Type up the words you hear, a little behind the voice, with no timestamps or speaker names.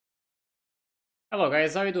Hello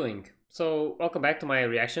guys, how are you doing? So, welcome back to my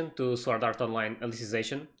reaction to Sword Art Online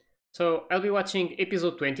Alicization. So, I'll be watching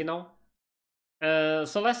episode 20 now.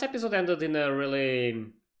 Last episode ended in a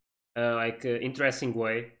really interesting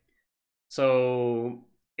way. So,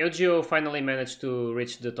 Eugeo finally managed to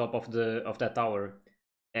reach the top of that tower,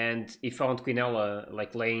 and he found Quinella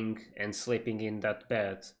like laying and sleeping in that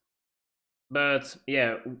bed. But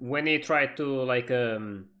yeah, when he tried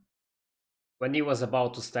to when he was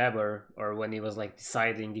about to stab her, or when he was like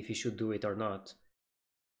deciding if he should do it or not,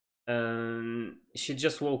 she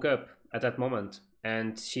just woke up at that moment,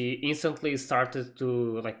 and she instantly started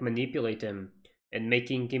to like manipulate him and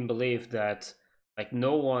making him believe that like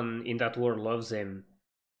no one in that world loves him,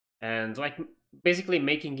 and like basically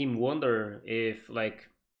making him wonder if like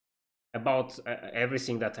about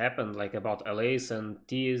everything that happened, like about Alice and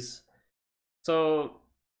Tease. So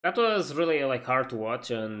that was really like hard to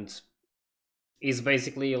watch, and is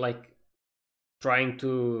basically like trying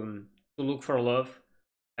to look for love,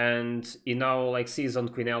 and he now like sees on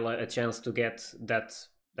Quinella a chance to get that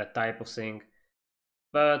type of thing.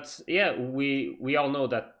 But yeah, we all know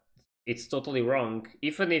that it's totally wrong,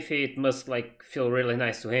 even if it must like feel really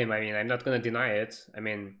nice to him. I mean, I'm not gonna deny it. I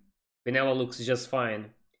mean, Quinella looks just fine.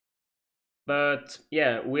 But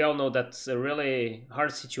yeah, we all know that's a really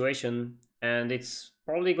hard situation, and it's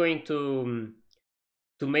probably going to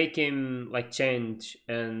make him like change,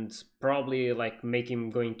 and probably like make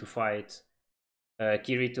him going to fight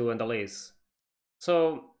Kirito and Alice.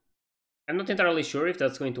 So I'm not entirely sure if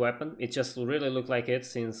that's going to happen. It just really looked like it,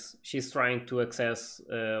 since she's trying to access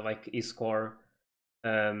like his core,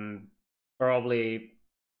 um, probably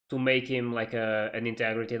to make him like an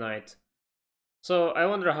Integrity Knight. So I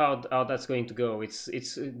wonder how that's going to go.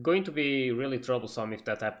 It's going to be really troublesome if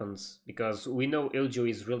that happens, because we know Iljo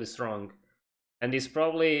is really strong, and is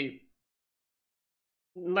probably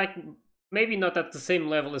like maybe not at the same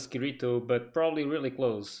level as Kirito, but probably really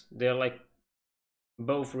close. They're like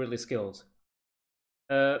both really skilled.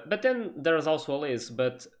 But then there's also Alice,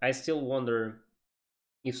 but I still wonder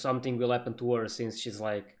if something will happen to her, since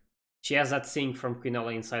she has that thing from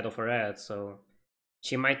Quinella inside of her head, so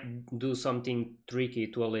she might do something tricky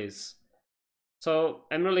to Alice. So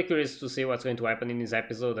I'm really curious to see what's going to happen in this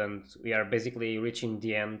episode, and we are basically reaching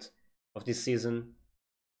the end of this season.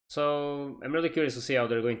 So I'm really curious to see how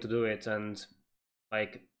they're going to do it, and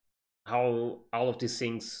like how all of these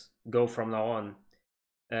things go from now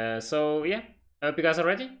on. So yeah, I hope you guys are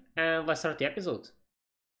ready, and let's start the episode.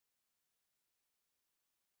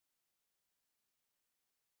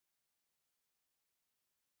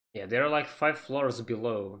 Yeah, they're like 5 floors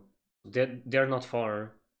below. They're not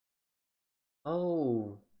far.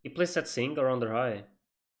 Oh, he placed that thing around their eye.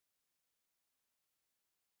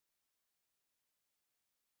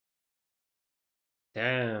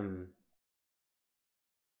 Damn,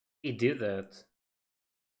 he did that.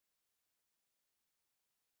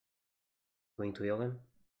 Going to heal him?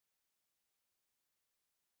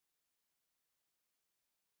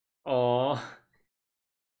 Oh,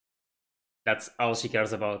 that's all she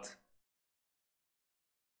cares about.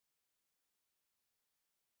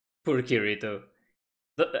 Poor Kirito.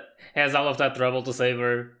 Has all of that trouble to save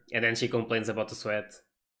her, and then she complains about the sweat.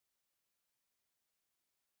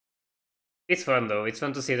 It's fun though. It's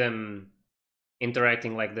fun to see them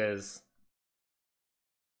interacting like this.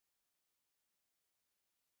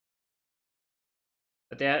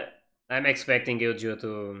 But yeah, I'm expecting Gyuju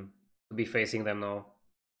to be facing them now.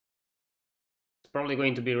 It's probably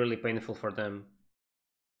going to be really painful for them.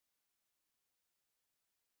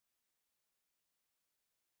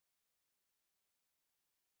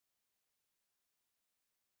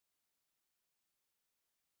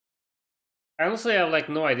 I honestly have like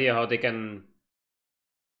no idea how they can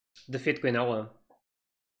defeat Quinella.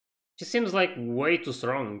 She seems like way too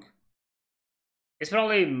strong. It's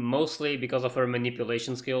probably mostly because of her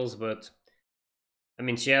manipulation skills, but I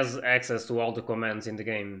mean, she has access to all the commands in the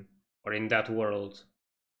game, or in that world.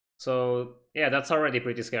 So yeah, that's already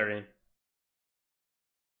pretty scary.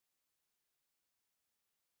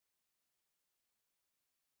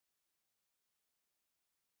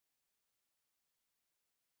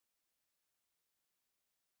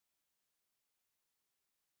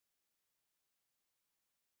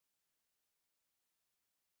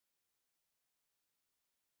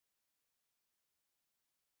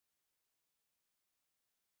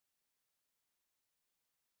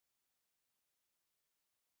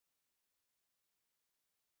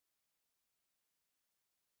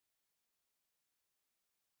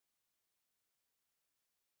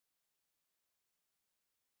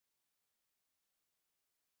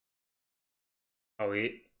 Oh,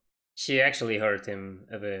 she actually hurt him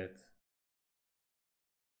a bit.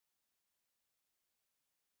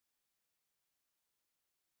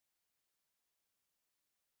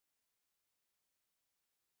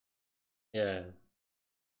 Yeah.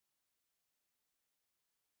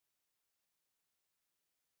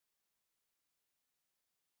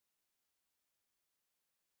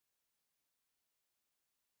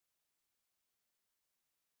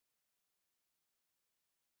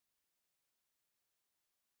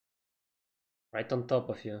 Right on top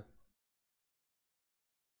of you.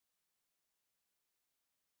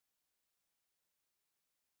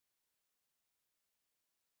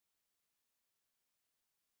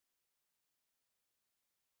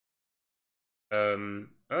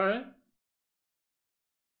 Alright.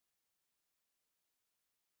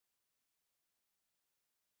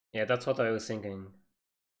 Yeah, that's what I was thinking.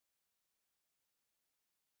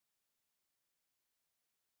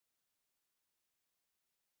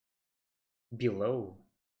 Below.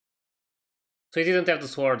 So he didn't have the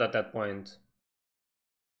sword at that point.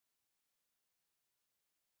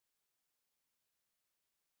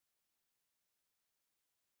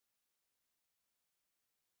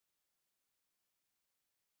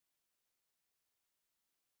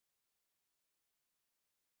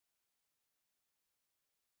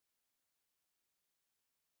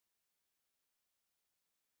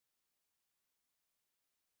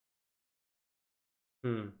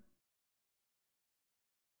 Hmm.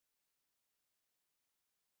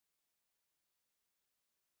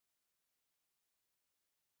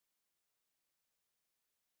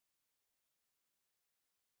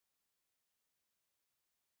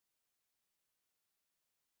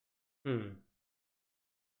 Hmm.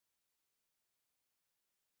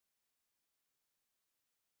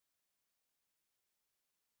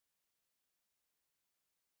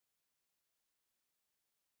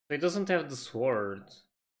 So he doesn't have the sword.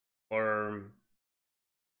 Or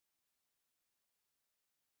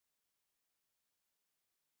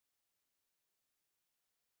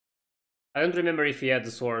I don't remember if he had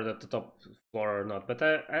the sword at the top floor or not, but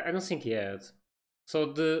I don't think he had.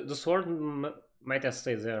 So the sword might have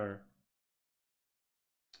stayed there.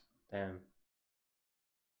 Damn.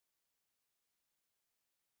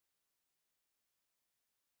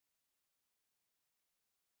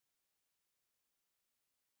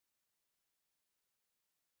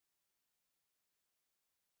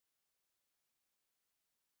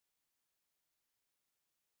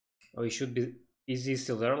 Oh, he should be. Is he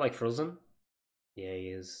still there, like frozen? Yeah, he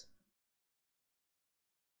is.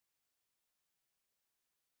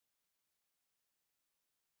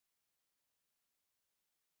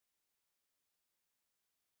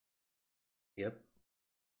 Yep.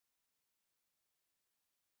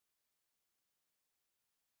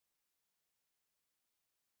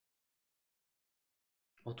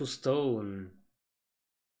 Oh, to stone,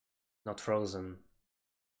 not frozen.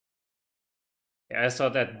 Yeah, I saw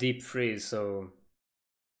that deep freeze, so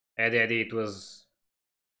Eddie it was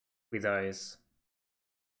with ice.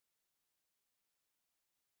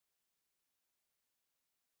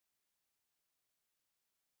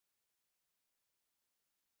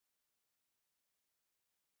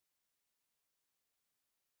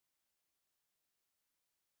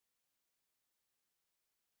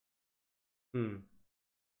 Hmm.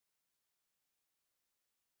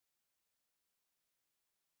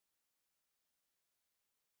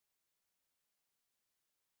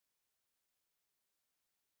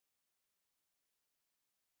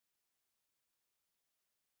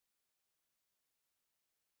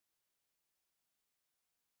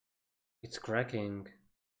 It's cracking.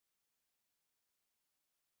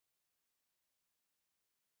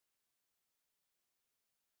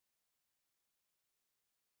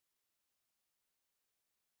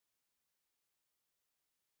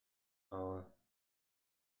 Oh,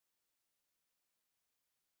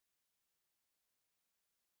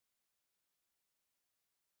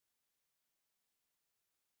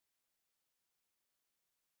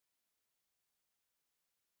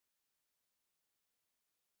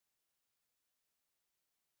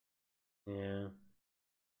 yeah.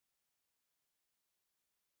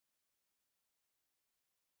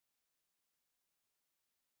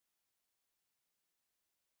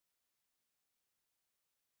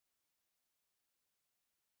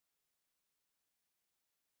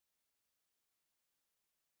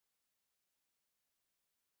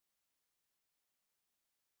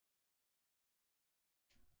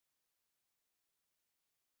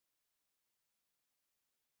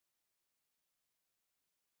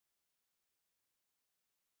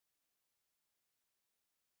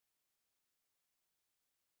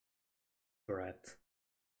 Brat.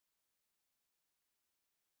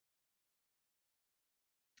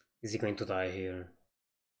 Is he going to die here?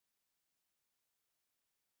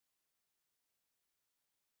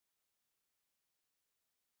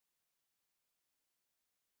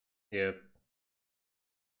 Yep.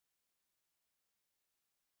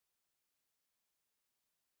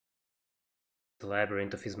 The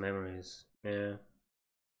labyrinth of his memories. Yeah.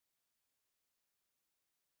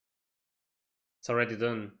 It's already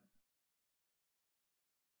done.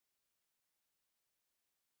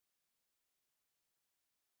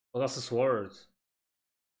 Oh, that's a sword.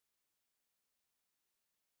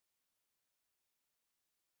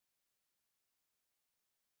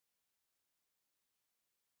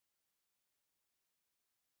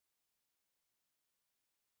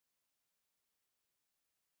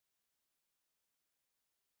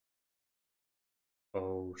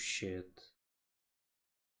 Oh shit.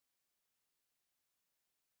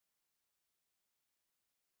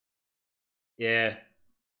 Yeah.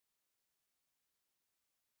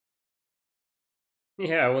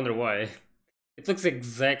 Yeah, I wonder why. It looks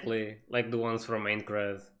exactly like the ones from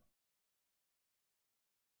Minecraft.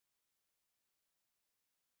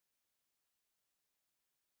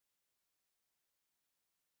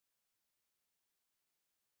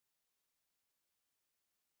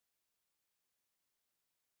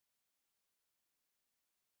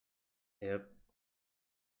 Yep.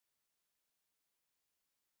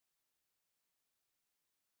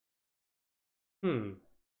 Hmm.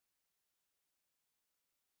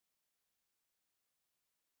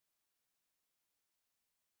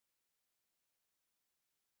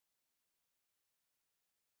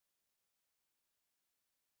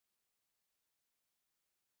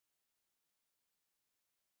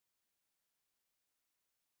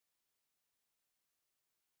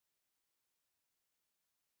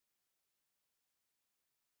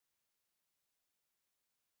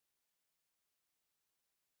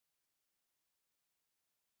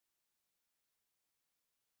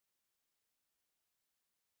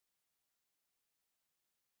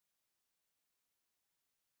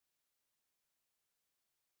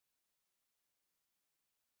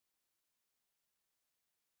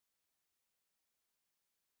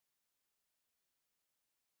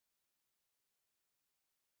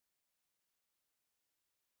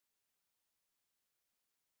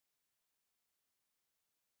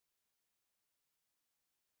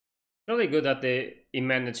 Really good that he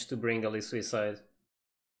managed to bring Ali suicide.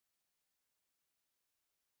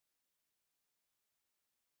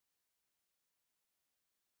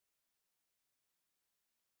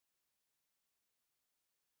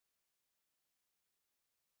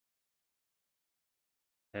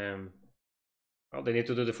 Well, they need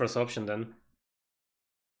to do the first option then.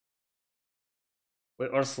 Wait,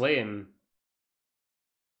 or slay him.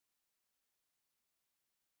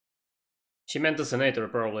 She meant the senator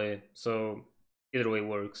probably, so either way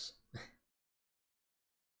works.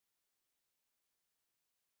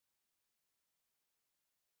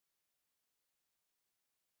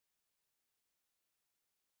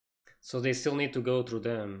 So they still need to go through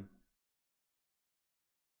them.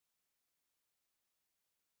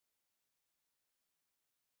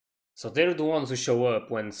 So they're the ones who show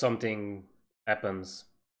up when something happens.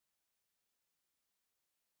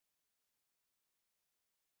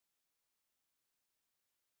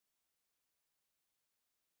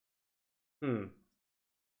 Hmm.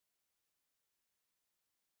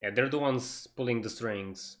 Yeah, they're the ones pulling the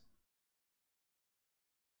strings.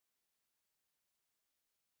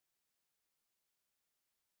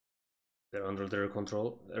 They're under their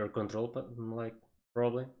control, but like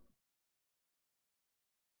probably.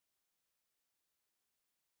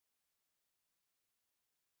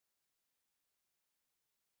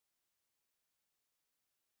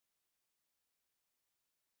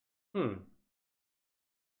 Hmm.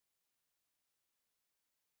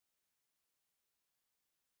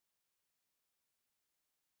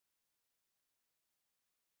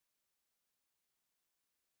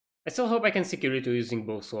 I still hope I can see Kirito using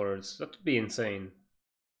both swords. That would be insane.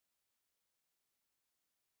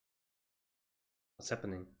 What's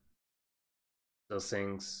happening? Those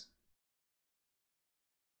things.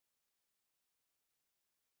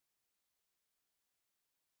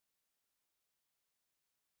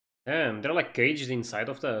 Damn, they're like caged inside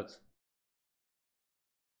of that.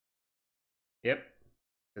 Yep,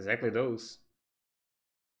 exactly those.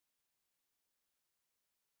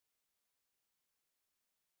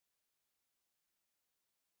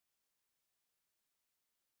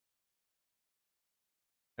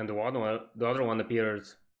 And the other one appeared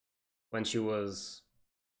when she was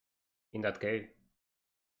in that cave.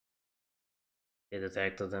 They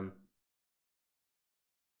detected them.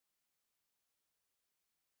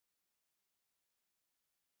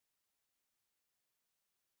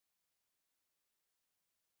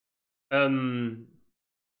 Um.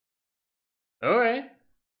 Okay.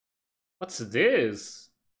 What's this?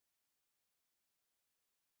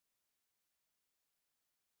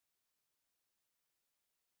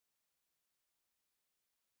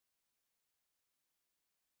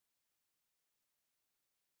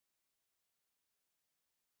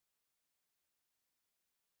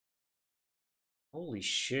 Holy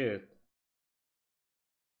shit.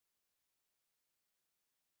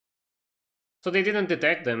 So they didn't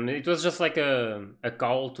detect them. It was just like a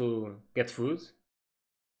call to get food.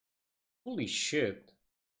 Holy shit.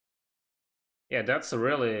 Yeah, that's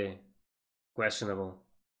really questionable.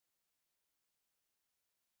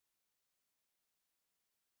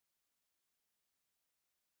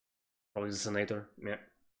 Probably the senator. Yeah.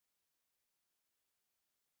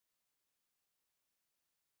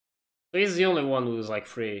 So he's the only one who's like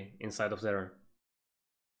free inside of there.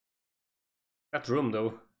 That room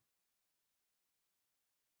though.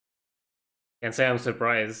 Can't say I'm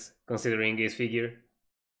surprised considering his figure.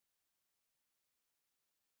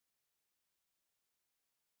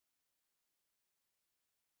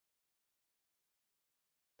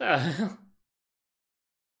 The hell?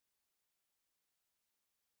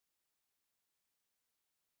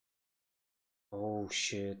 Oh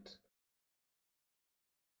shit.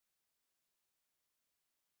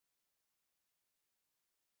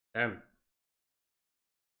 Damn.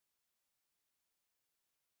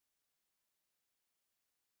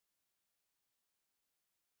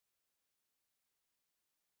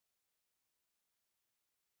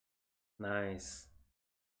 Nice.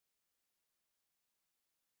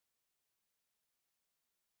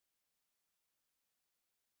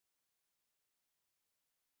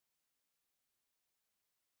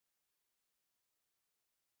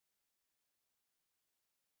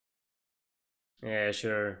 Yeah,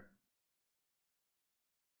 sure.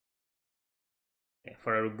 Yeah,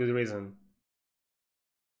 for a good reason.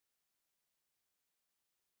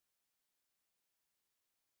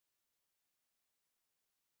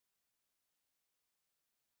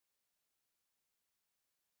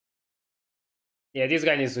 Yeah, this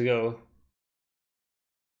guy needs to go.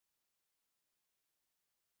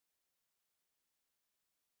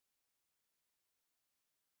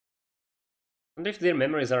 I wonder if their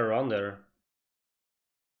memories are around there.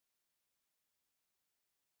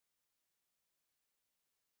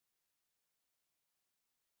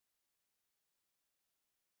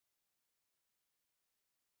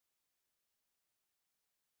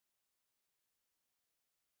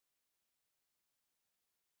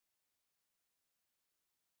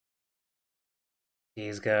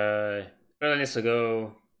 This guy really needs to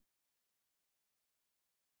go.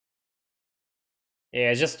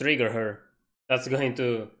 Yeah, just trigger her. That's going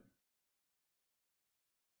to.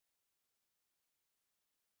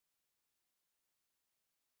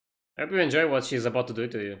 I hope you enjoy what she's about to do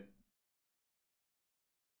to you.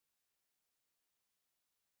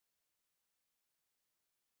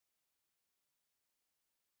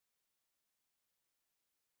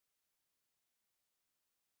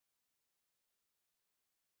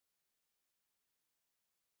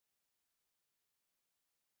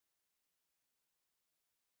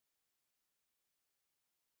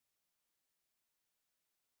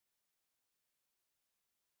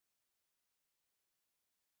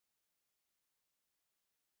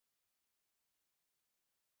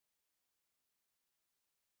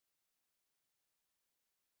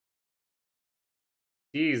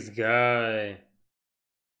 This guy.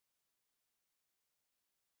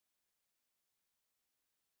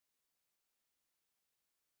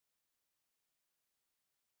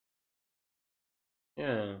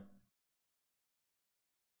 Yeah.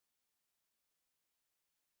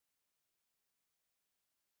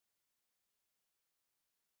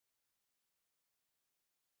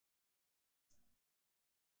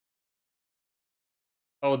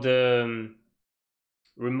 Oh, the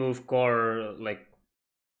remove core, like,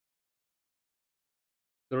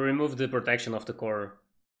 to remove the protection of the core.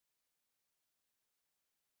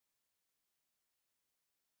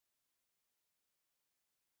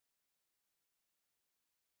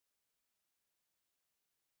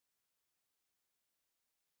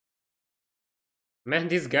 Man,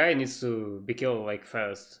 this guy needs to be killed, like,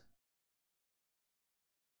 fast.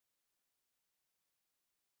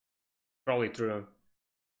 Probably true.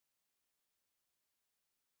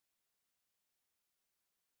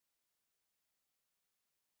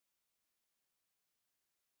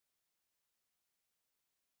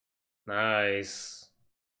 Nice.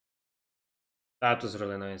 That was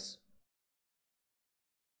really nice.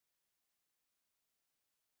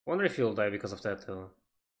 Wonder if he'll die because of that, though.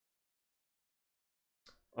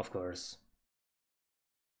 Of course.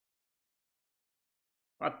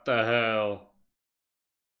 What the hell?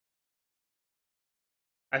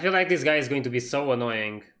 I feel like this guy is going to be so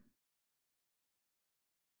annoying.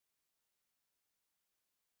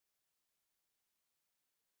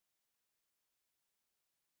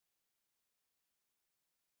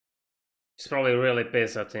 She's probably really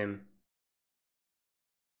pissed at him.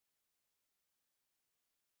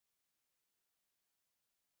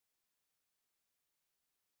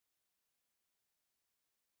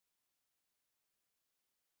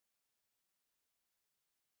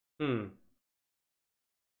 Hmm.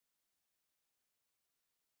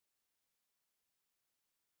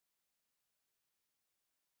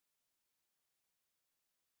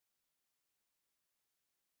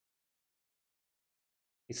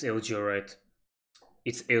 It's Eugeo, right?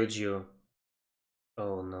 It's Eugeo.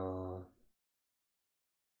 Oh no.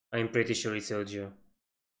 I'm pretty sure it's Eugeo.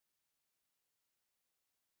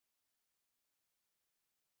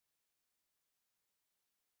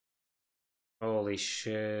 Holy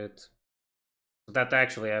shit. That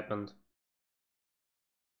actually happened.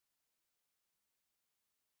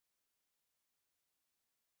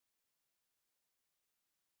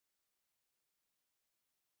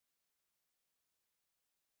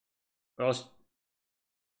 Well,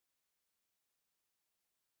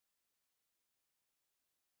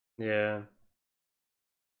 yeah.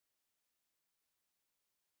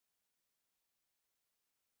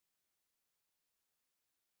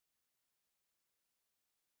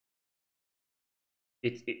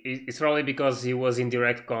 It's probably because he was in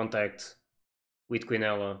direct contact with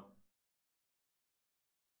Quinella.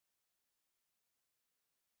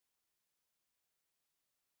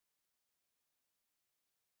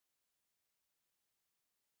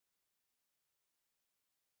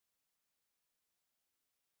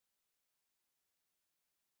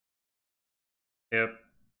 Yep.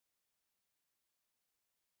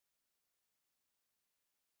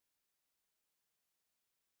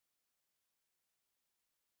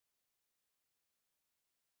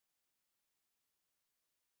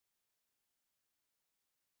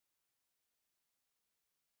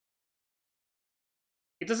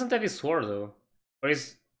 He doesn't have his sword though. Or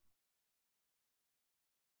is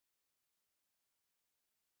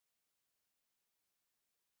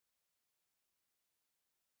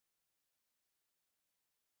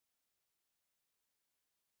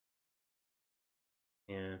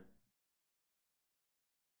yeah.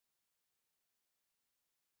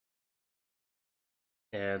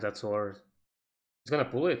 Yeah, that sword. He's gonna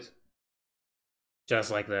pull it. Just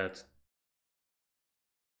like that.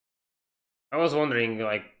 I was wondering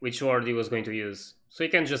like which sword he was going to use. So he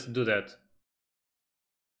can just do that.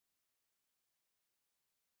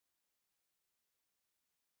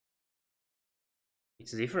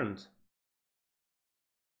 It's different.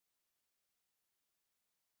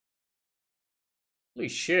 Holy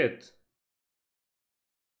shit.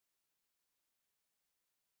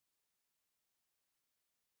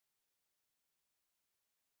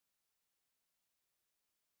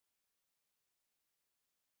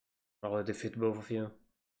 Probably defeat both of you.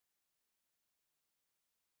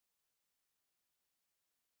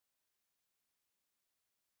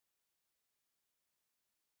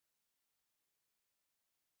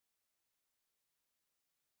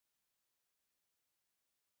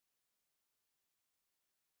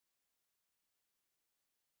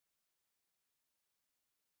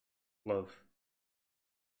 Love.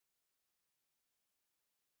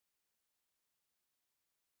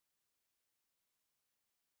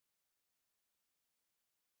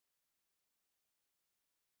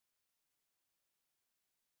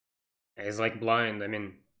 Yeah, he's like blind. I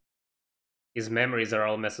mean, his memories are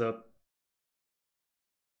all messed up.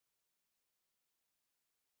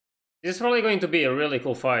 This is probably going to be a really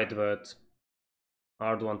cool fight, but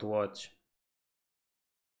hard one to watch.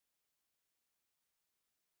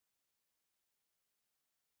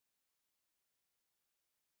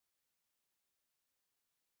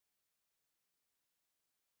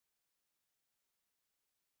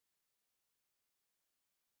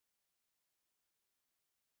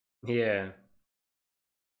 Yeah.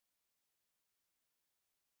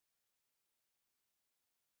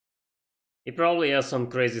 He probably has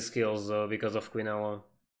some crazy skills though because of Quinella.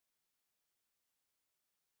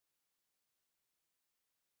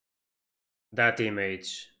 That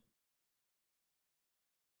image.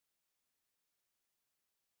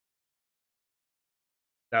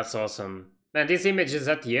 That's awesome. Man, these images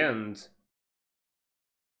at the end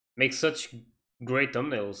make such great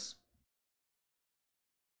thumbnails.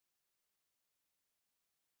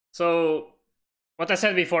 So what I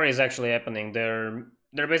said before is actually happening. They're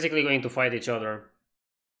basically going to fight each other.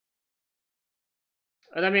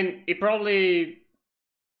 And I mean, it probably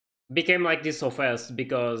became like this so fast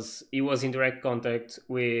because he was in direct contact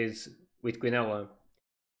with Quinella.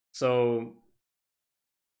 So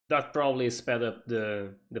that probably sped up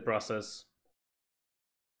the process.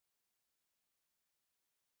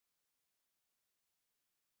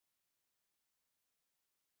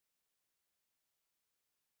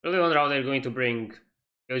 Really wonder how they're going to bring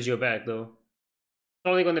Eugeo back though.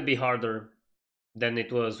 Probably gonna be harder than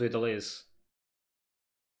it was with Alice.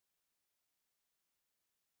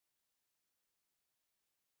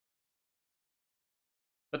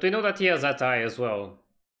 But we know that he has that eye as well.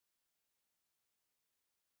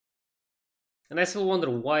 And I still wonder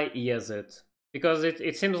why he has it. Because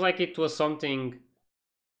it seems like it was something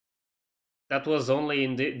that was only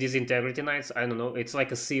in these Integrity Knights. I don't know, it's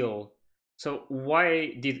like a seal. So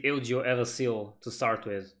why did Eugeo have a seal to start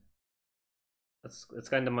with? That's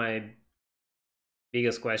kind of my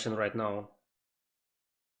biggest question right now.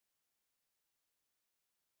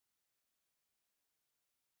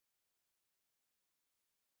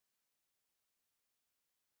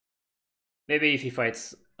 Maybe if he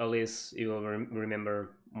fights Alice, he will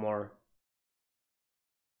remember more.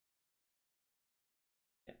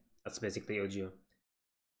 Yeah, that's basically Eugeo.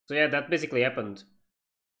 So yeah, that basically happened.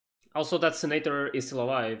 Also, that senator is still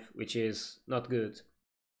alive, which is not good.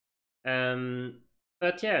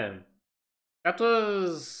 But yeah, that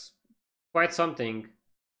was quite something,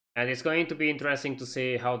 and it's going to be interesting to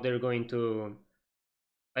see how they're going to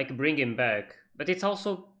like bring him back. But it's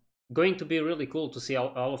also going to be really cool to see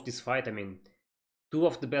all of this fight. I mean, two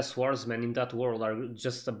of the best swordsmen in that world are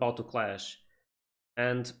just about to clash,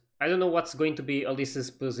 and I don't know what's going to be Alice's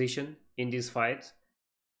position in this fight.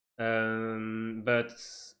 But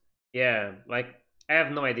yeah, like I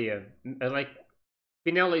have no idea. Like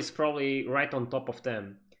Quinella is probably right on top of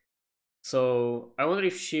them, so I wonder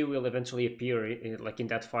if she will eventually appear like in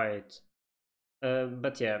that fight.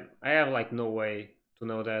 But yeah, I have like no way to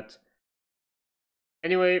know that.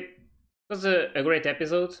 Anyway, it was a great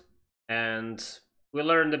episode, and we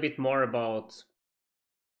learned a bit more about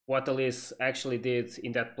what Alice actually did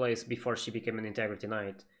in that place before she became an Integrity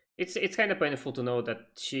Knight. It's kind of painful to know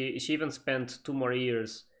that she even spent 2 more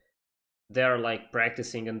years there, like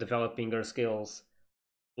practicing and developing her skills,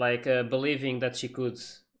 like believing that she could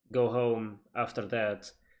go home after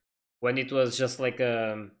that, when it was just like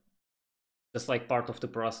part of the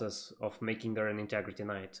process of making her an Integrity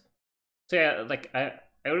Knight. So yeah, like I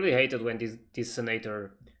really hated when this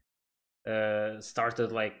senator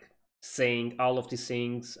started like saying all of these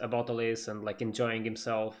things about Alice and like enjoying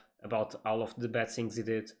himself about all of the bad things he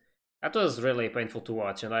did. That was really painful to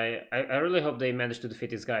watch, and I really hope they managed to defeat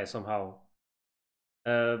this guy somehow.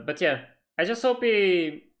 But yeah, I just hope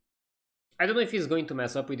he. I don't know if he's going to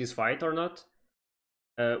mess up with this fight or not.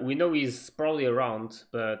 We know he's probably around,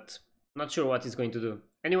 but not sure what he's going to do.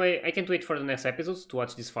 Anyway, I can't wait for the next episodes to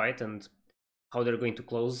watch this fight and how they're going to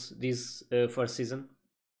close this first season.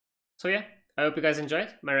 So yeah, I hope you guys enjoyed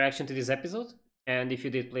my reaction to this episode. And if you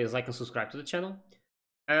did, please like and subscribe to the channel.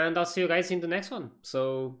 And I'll see you guys in the next one.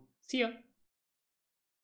 So, see ya!